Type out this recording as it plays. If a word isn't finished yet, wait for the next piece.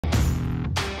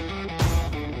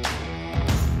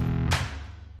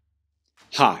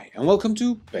Hi and welcome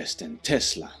to Best in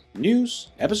Tesla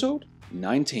News Episode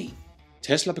 19.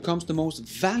 Tesla becomes the most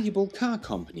valuable car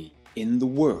company in the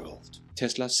world.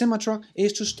 Tesla Semi-truck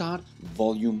is to start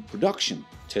volume production.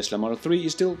 Tesla Model 3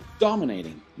 is still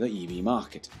dominating the EV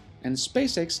market. And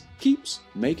Spacex keeps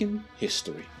making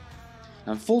history.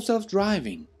 And full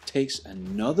self-driving takes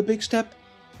another big step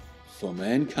for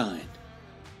mankind,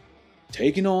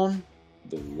 taking on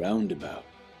the roundabout.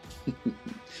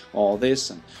 All this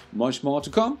and much more to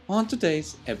come on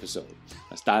today's episode.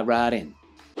 Let's dive right in.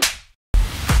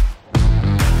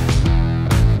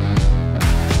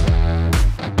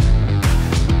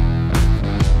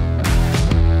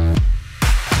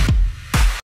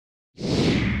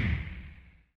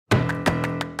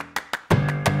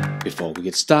 Before we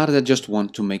get started, I just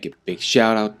want to make a big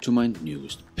shout out to my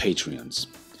newest Patreons.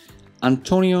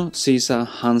 Antonio Cesar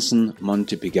Hansen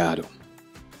Montepigado.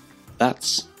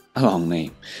 That's a long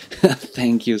name.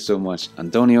 Thank you so much,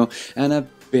 Antonio, and a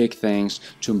big thanks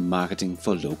to Marketing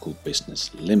for Local Business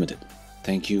Limited.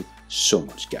 Thank you so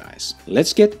much, guys.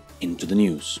 Let's get into the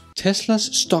news. Tesla's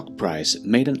stock price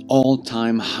made an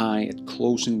all-time high at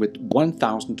closing with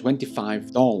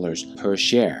 $1,025 per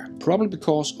share, probably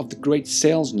because of the great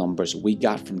sales numbers we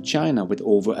got from China with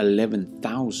over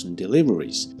 11,000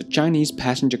 deliveries. The Chinese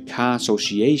Passenger Car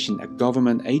Association, a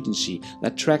government agency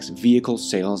that tracks vehicle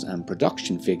sales and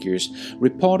production figures,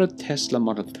 reported Tesla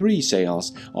Model 3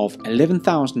 sales of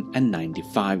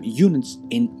 11,095 units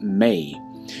in May,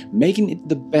 making it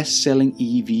the best-selling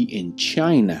EV in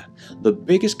China, the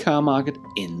biggest car market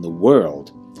in the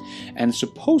world, and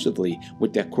supposedly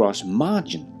with their gross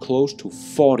margin close to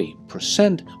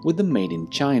 40% with the Made in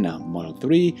China Model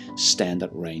 3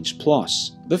 Standard Range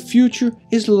Plus. The future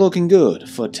is looking good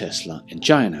for Tesla in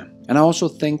China. And I also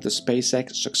think the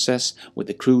SpaceX success with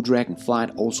the Crew Dragon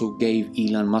flight also gave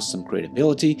Elon Musk some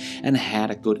credibility and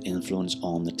had a good influence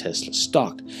on the Tesla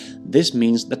stock. This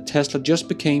means that Tesla just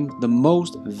became the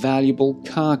most valuable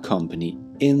car company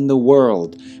in the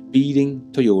world, beating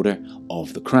Toyota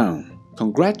of the crown.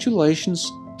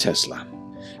 Congratulations, Tesla.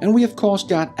 And we of course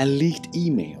got a leaked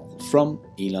email from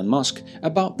Elon Musk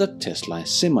about the Tesla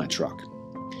Semi-truck.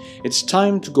 It's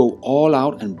time to go all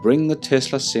out and bring the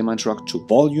Tesla Semi-truck to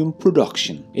volume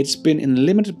production. It's been in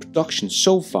limited production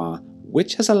so far,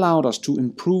 which has allowed us to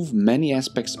improve many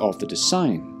aspects of the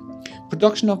design.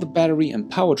 Production of the battery and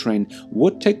powertrain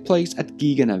would take place at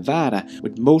Giga, Nevada,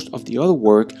 with most of the other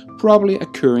work probably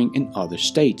occurring in other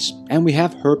states. And we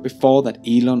have heard before that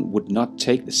Elon would not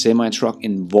take the Semi-truck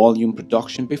in volume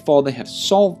production before they have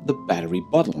solved the battery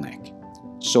bottleneck.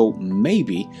 So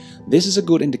maybe this is a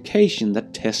good indication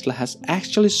that Tesla has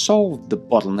actually solved the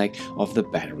bottleneck of the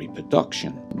battery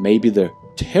production. Maybe the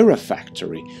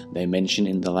Terafactory they mentioned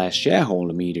in the last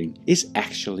shareholder meeting is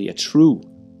actually a true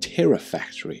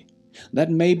Terafactory. That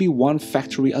maybe one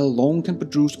factory alone can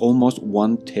produce almost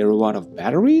 1 terawatt of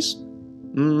batteries?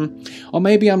 Or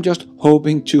maybe I'm just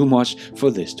hoping too much for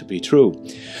this to be true.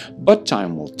 But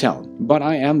time will tell. But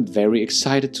I am very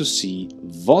excited to see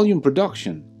volume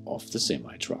production of the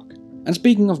Semi-truck. And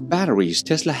speaking of batteries,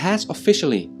 Tesla has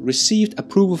officially received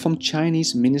approval from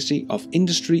Chinese Ministry of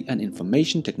Industry and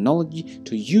Information Technology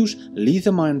to use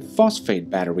lithium iron phosphate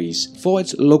batteries for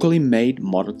its locally made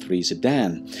Model 3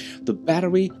 sedan. The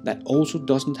battery that also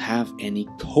doesn't have any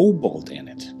cobalt in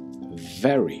it.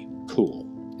 Very cool.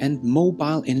 And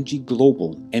Mobile Energy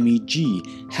Global, MEG,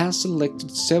 has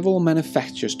selected several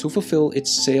manufacturers to fulfill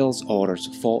its sales orders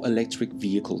for electric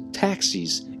vehicle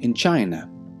taxis in China.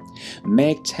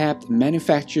 MEG tapped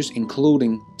manufacturers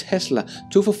including Tesla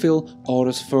to fulfill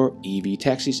orders for EV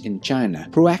taxis in China.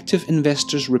 Proactive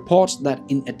Investors reports that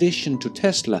in addition to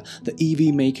Tesla, the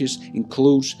EV makers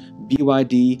includes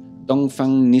BYD,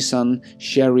 Dongfeng Nissan,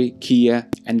 Chery, Kia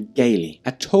and Geely.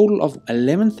 A total of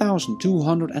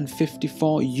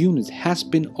 11,254 units has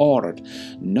been ordered.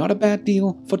 Not a bad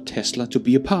deal for Tesla to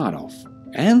be a part of.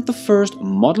 And the first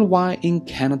Model Y in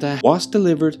Canada was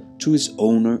delivered to its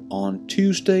owner on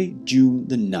Tuesday, June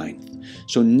the 9th.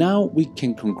 So now we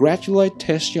can congratulate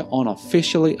Tesla on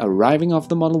officially arriving of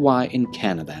the Model Y in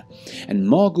Canada. And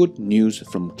more good news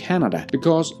from Canada,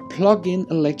 because plug-in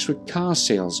electric car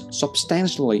sales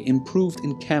substantially improved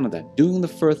in Canada during the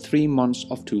first 3 months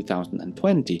of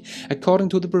 2020, according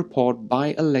to the report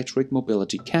by Electric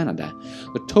Mobility Canada.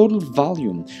 The total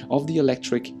volume of the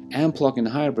electric and plug-in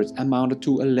hybrids amounted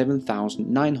to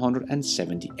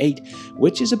 11,978,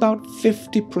 which is about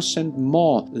 50%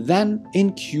 more than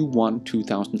in Q1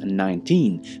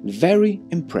 2019. Very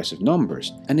impressive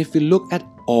numbers. And if we look at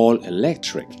all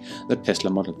electric, the Tesla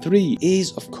Model 3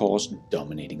 is of course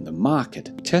dominating the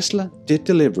market. Tesla did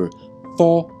deliver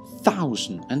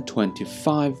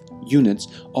 4,025 units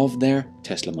of their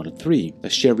Tesla Model 3. The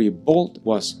Chevy Bolt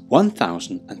was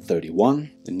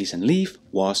 1,031, the Nissan Leaf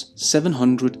was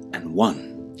 701.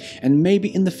 And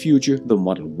maybe in the future the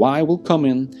Model Y will come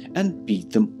in and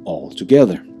beat them all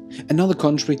together. Another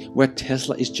country where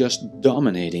Tesla is just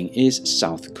dominating is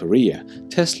South Korea.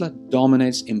 Tesla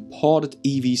dominates imported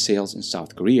EV sales in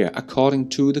South Korea, according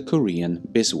to the Korean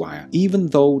Bizwire. Even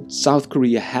though South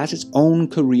Korea has its own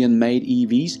Korean-made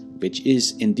EVs, which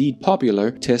is indeed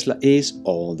popular, Tesla is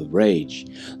all the rage.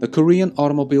 The Korean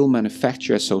Automobile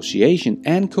Manufacturer Association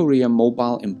and Korea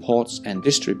Mobile Imports and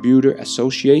Distributor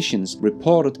Associations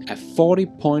reported a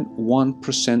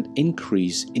 40.1%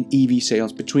 increase in EV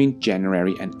sales between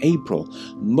January and April,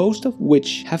 most of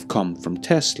which have come from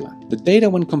Tesla. The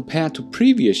data, when compared to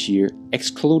previous year,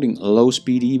 excluding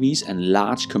low-speed EVs and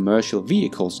large commercial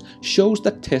vehicles, shows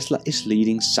that Tesla is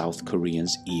leading South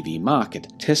Korea's EV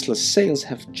market. Tesla's sales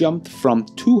have jumped from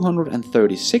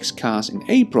 236 cars in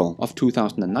April of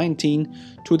 2019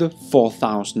 to the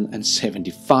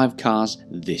 4,075 cars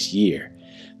this year.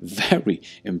 Very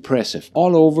impressive.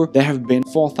 All over, there have been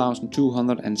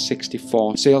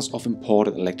 4,264 sales of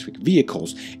imported electric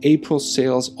vehicles. April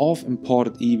sales of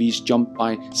imported EVs jumped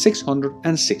by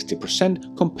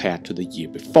 660% compared to the year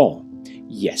before.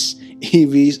 Yes,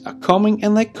 EVs are coming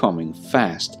and they're coming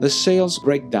fast. The sales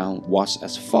breakdown was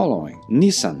as following: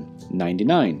 Nissan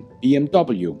 99,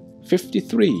 BMW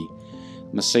 53,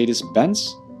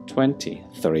 Mercedes-Benz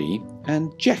 23,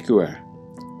 and Jaguar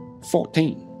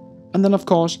 14. And then of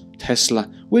course Tesla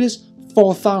with its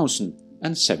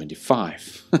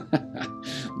 4,075.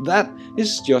 That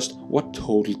is just what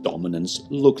total dominance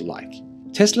look like.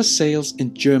 Tesla sales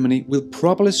in Germany will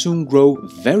probably soon grow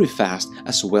very fast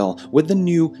as well, with the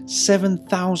new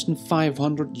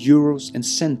 7,500 euros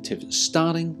incentive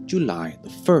starting July the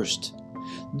 1st.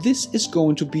 This is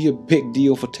going to be a big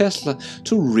deal for Tesla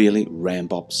to really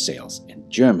ramp up sales in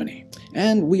Germany.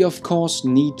 And we of course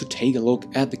need to take a look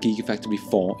at the Gigafactory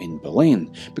 4 in Berlin,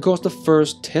 because the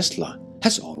first Tesla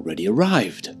has already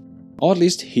arrived. Or at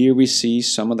least here we see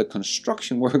some of the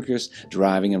construction workers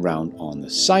driving around on the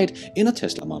site in a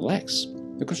Tesla Model X.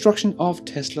 The construction of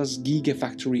Tesla's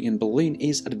Gigafactory in Berlin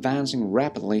is advancing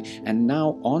rapidly, and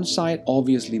now on site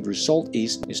obviously the result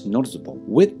is noticeable,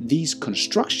 with these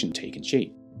construction taking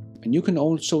shape. And you can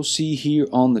also see here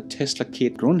on the Tesla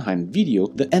Kit Grunheim video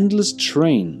the endless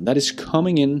train that is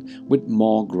coming in with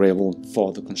more gravel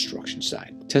for the construction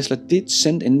site. Tesla did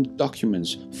send in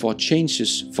documents for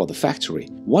changes for the factory,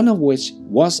 one of which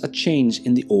was a change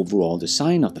in the overall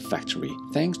design of the factory,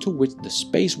 thanks to which the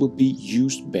space will be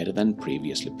used better than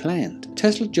previously planned.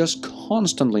 Tesla just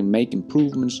constantly make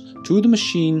improvements to the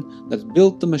machine that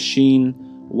built the machine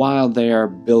while they are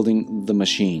building the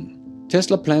machine.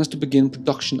 Tesla plans to begin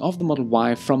production of the Model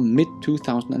Y from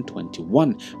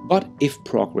mid-2021, but if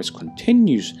progress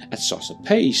continues at such a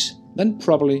pace, then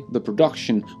probably the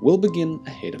production will begin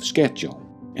ahead of schedule.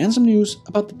 And some news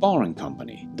about the Boring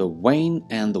Company. The Wayne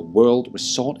and the World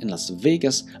Resort in Las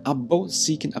Vegas are both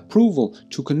seeking approval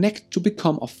to connect to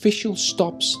become official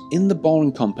stops in the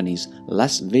Boring Company's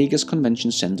Las Vegas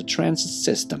Convention Center transit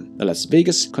system. The Las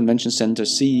Vegas Convention Center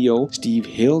CEO Steve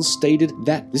Hill stated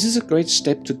that this is a great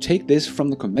step to take this from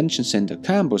the Convention Center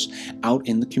campus out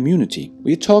in the community.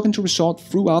 We are talking to resort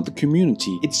throughout the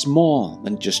community. It's more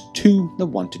than just two that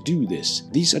want to do this.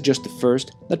 These are just the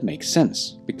first that make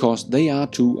sense, because they are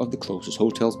two of the closest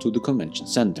hotels to the convention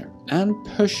center. And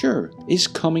Peugeot is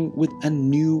coming with a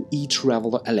new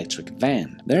ETraveler electric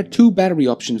van. There are two battery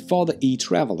options for the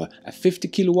ETraveler, a 50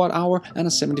 kWh and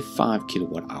a 75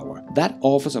 kWh. That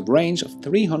offers a range of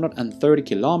 330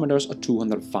 kilometers or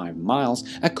 205 miles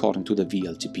according to the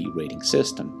VLTP rating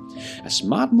system. A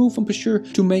smart move from Peugeot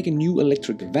to make a new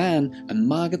electric van, a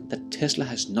market that Tesla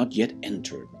has not yet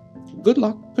entered. Good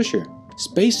luck, Peugeot.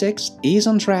 SpaceX is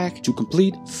on track to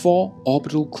complete 4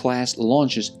 orbital-class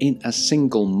launches in a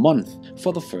single month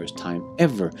for the first time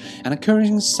ever, an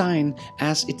encouraging sign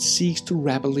as it seeks to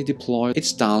rapidly deploy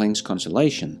its Starlink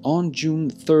constellation. On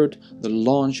June 3rd, the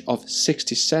launch of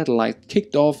 60 satellites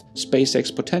kicked off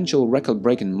SpaceX's potential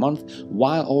record-breaking month,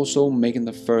 while also making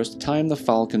the first time the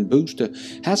Falcon booster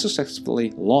has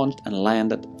successfully launched and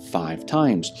landed 5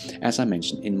 times, as I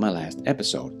mentioned in my last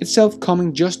episode. Itself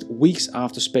coming just weeks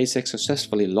after SpaceX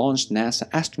successfully launched NASA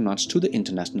astronauts to the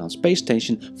International Space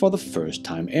Station for the first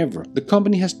time ever. The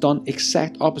company has done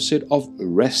exact opposite of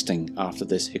resting after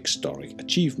this historic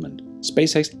achievement.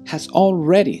 SpaceX has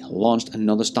already launched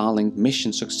another Starlink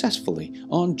mission successfully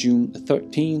on June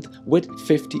 13th with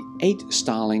 58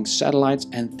 Starlink satellites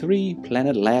and 3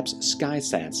 Planet Labs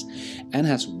SkySats, and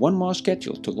has one more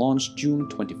scheduled to launch June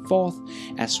 24th,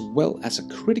 as well as a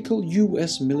critical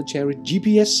US military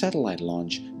GPS satellite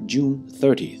launch June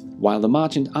 30th. While the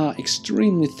margins are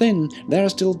extremely thin, there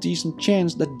is still a decent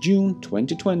chance that June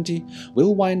 2020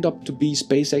 will wind up to be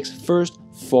SpaceX's first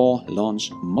 4-launch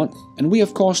month. And we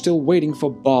of course still waiting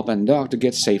for Bob and Doug to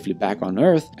get safely back on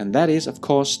Earth, and that is of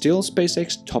course still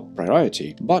SpaceX's top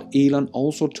priority. But Elon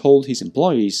also told his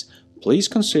employees, please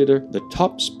consider the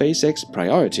top SpaceX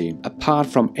priority, apart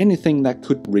from anything that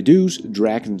could reduce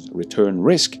Dragon's return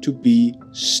risk, to be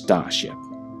Starship.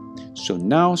 So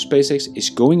now SpaceX is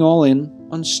going all in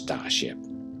on Starship.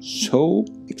 So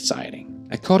exciting.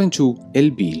 According to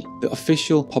Elbil, the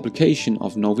official publication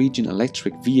of Norwegian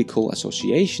Electric Vehicle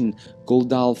Association,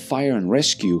 Guldal Fire and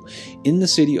Rescue in the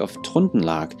city of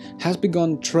Trøndelag has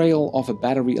begun trial of a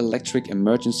battery electric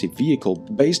emergency vehicle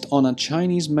based on a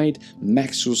Chinese-made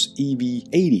Maxus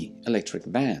EV80 electric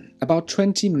van. About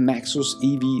 20 Maxus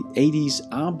EV80s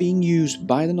are being used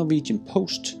by the Norwegian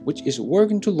Post, which is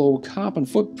working to lower carbon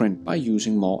footprint by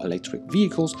using more electric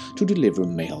vehicles to deliver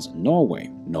mails in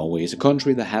Norway. Norway is a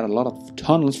country that had a lot of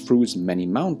tunnels through its many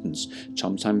mountains.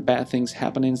 Sometimes bad things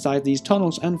happen inside these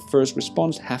tunnels and first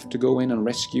response have to go in and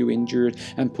rescue injured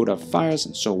and put out fires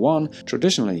and so on.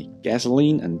 Traditionally,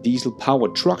 gasoline and diesel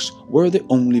powered trucks were the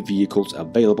only vehicles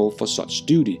available for such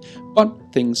duty, but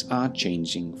things are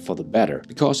changing for the better,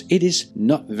 because it is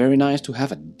not very nice to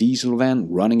have a diesel van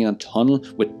running in a tunnel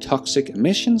with toxic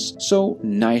emissions, so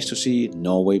nice to see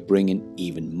Norway bringing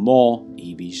even more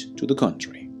EVs to the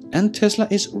country. And Tesla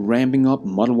is ramping up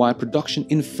Model Y production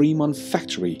in Fremont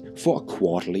factory for a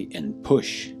quarterly end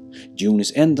push. June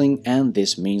is ending, and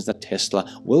this means that Tesla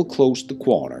will close the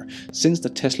quarter. Since the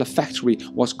Tesla factory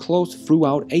was closed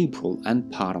throughout April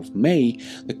and part of May,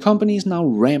 the company is now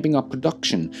ramping up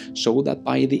production so that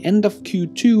by the end of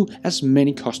Q2 as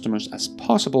many customers as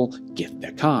possible get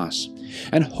their cars.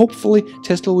 And hopefully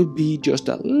Tesla will be just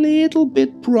a little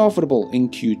bit profitable in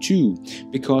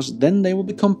Q2, because then they will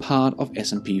become part of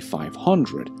S&P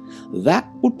 500.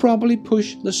 That would probably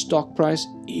push the stock price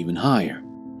even higher.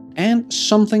 And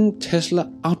something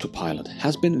Tesla Autopilot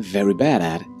has been very bad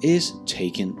at is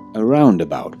taking a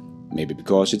roundabout. Maybe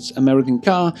because it's an American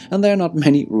car and there are not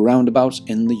many roundabouts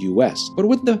in the US. But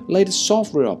with the latest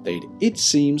software update, it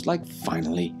seems like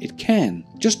finally it can.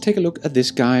 Just take a look at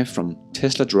this guy from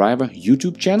Tesla Driver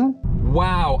YouTube channel.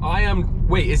 Wow,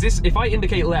 wait, is this, if I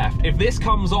indicate left, if this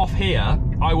comes off here,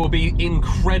 I will be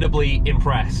incredibly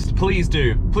impressed. Please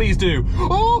do, please do.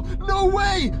 Oh, no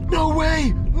way, no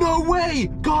way, no way.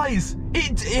 Guys,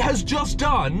 it has just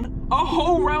done a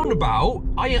whole roundabout.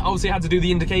 I obviously had to do the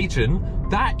indication.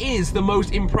 That is the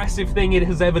most impressive thing it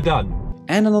has ever done.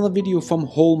 And another video from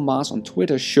Whole Mars on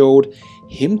Twitter showed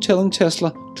him telling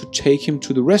Tesla to take him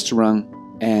to the restaurant,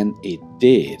 and it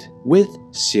did, with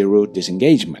zero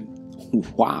disengagement.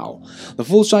 Wow, the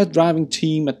full self-driving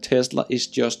team at Tesla is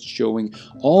just showing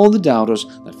all the doubters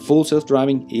that full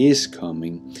self-driving is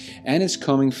coming, and it's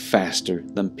coming faster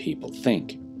than people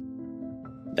think.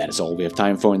 That is all we have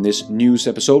time for in this news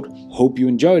episode. Hope you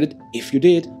enjoyed it. If you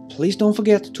did, please don't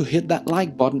forget to hit that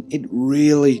like button. It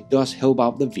really does help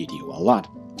out the video a lot.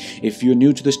 If you're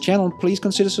new to this channel, please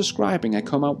consider subscribing. I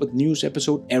come out with news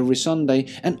episode every Sunday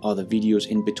and other videos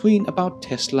in between about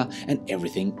Tesla and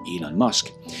everything Elon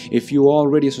Musk. If you're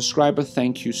already a subscriber,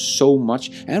 thank you so much.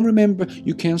 And remember,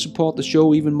 you can support the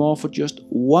show even more for just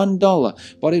 $1,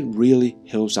 but it really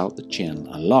helps out the channel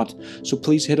a lot. So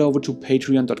please head over to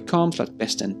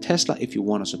patreon.com/BestInTESLA if you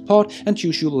want to support, and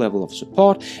choose your level of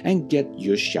support and get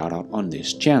your shout out on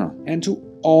this channel. And to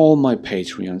all my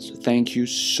Patreons, thank you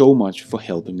so much for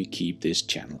helping me keep this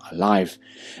channel alive.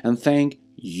 And thank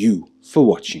you for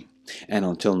watching. And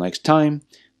until next time,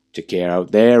 take care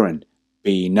out there and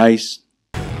be nice.